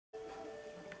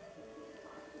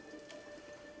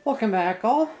Welcome back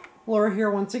all, Laura here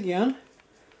once again.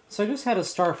 So I just had a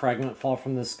star fragment fall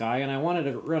from the sky and I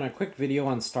wanted to run a quick video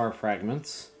on star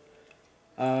fragments.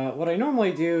 What I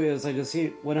normally do is I just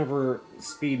eat whatever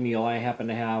speed meal I happen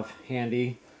to have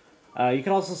handy. You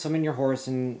can also summon your horse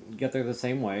and get there the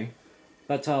same way.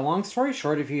 But long story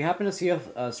short, if you happen to see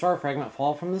a star fragment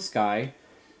fall from the sky,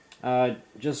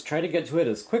 just try to get to it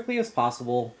as quickly as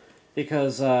possible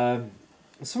because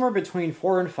somewhere between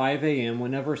 4 and 5 a.m.,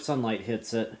 whenever sunlight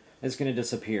hits it, it's going to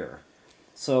disappear.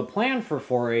 So plan for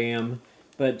 4 a.m.,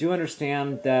 but do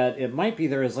understand that it might be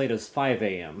there as late as 5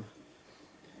 a.m.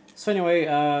 So anyway,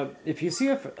 if you see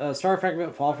a star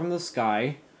fragment fall from the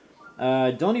sky,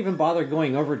 don't even bother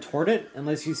going over toward it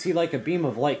unless you see like a beam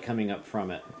of light coming up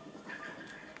from it.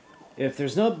 If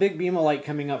there's no big beam of light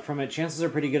coming up from it, chances are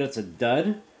pretty good it's a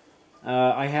dud.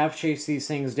 I have chased these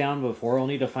things down before,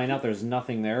 only to find out there's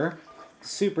nothing there.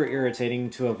 Super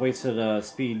irritating to have wasted a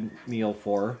speed meal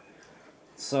for.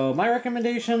 So my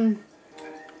recommendation,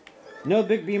 no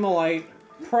big beam of light,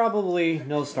 probably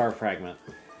no star fragment.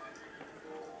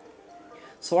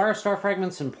 So why are star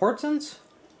fragments important?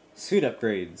 Suit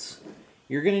upgrades.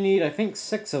 You're going to need, I think,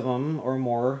 6 of them or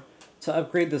more to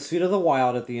upgrade the Suit of the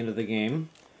Wild at the end of the game.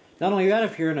 Not only that,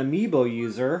 if you're an amiibo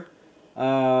user,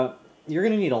 you're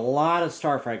going to need a lot of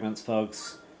star fragments,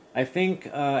 folks. I think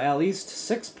at least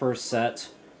 6 per set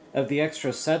of the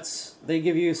extra sets they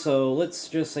give you. So let's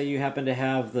just say you happen to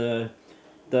have the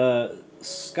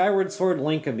Skyward Sword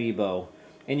Link amiibo,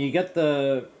 and you get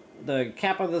the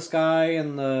cap of the sky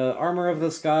and the armor of the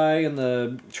sky and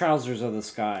the trousers of the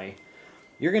sky.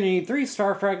 You're going to need 3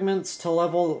 star fragments to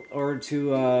level or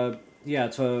to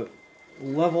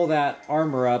level that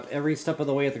armor up every step of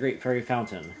the way at the Great Fairy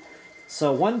Fountain.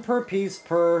 So 1 per piece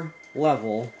per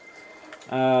level.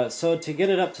 So to get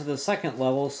it up to the 2nd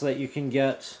level so that you can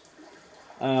get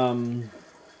the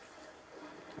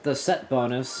set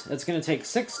bonus, it's going to take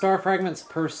 6 star fragments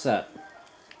per set.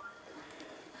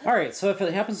 Alright, so if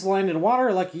it happens to land in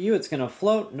water, lucky you, it's going to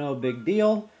float, no big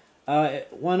deal.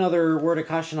 One other word of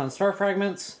caution on star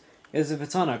fragments is if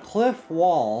it's on a cliff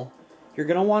wall, you're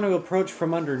going to want to approach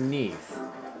from underneath.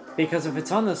 Because if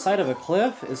it's on the side of a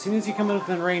cliff, as soon as you come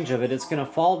within range of it, it's going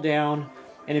to fall down.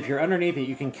 And if you're underneath it,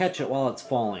 you can catch it while it's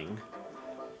falling.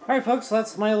 Alright folks, so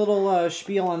that's my little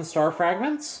spiel on star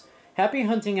fragments. Happy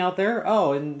hunting out there.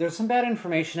 Oh, and there's some bad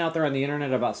information out there on the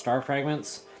internet about star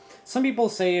fragments. Some people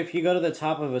say if you go to the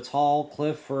top of a tall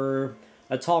cliff or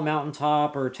a tall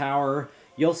mountaintop or tower,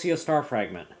 you'll see a star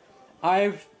fragment.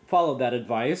 I've followed that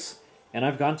advice, and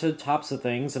I've gone to tops of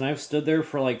things, and I've stood there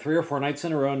for like 3 or 4 nights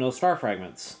in a row, no star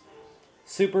fragments.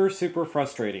 Super, super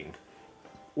frustrating.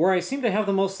 Where I seem to have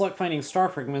the most luck finding star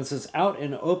fragments is out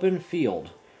in open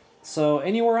field. So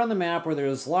anywhere on the map where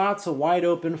there's lots of wide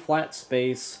open flat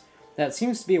space, that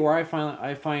seems to be where I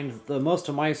find the most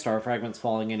of my star fragments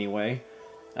falling anyway.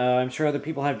 I'm sure other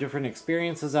people have different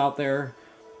experiences out there.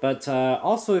 But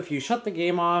also if you shut the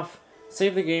game off,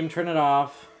 save the game, turn it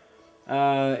off,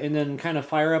 and then kind of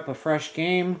fire up a fresh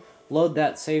game, load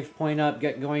that save point up,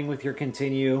 get going with your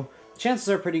continue, chances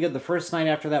are pretty good the first night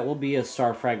after that will be a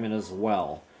star fragment as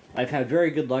well. I've had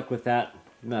very good luck with that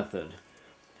method.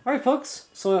 Alright folks,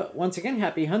 so once again,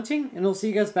 happy hunting, and we'll see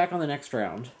you guys back on the next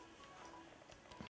round.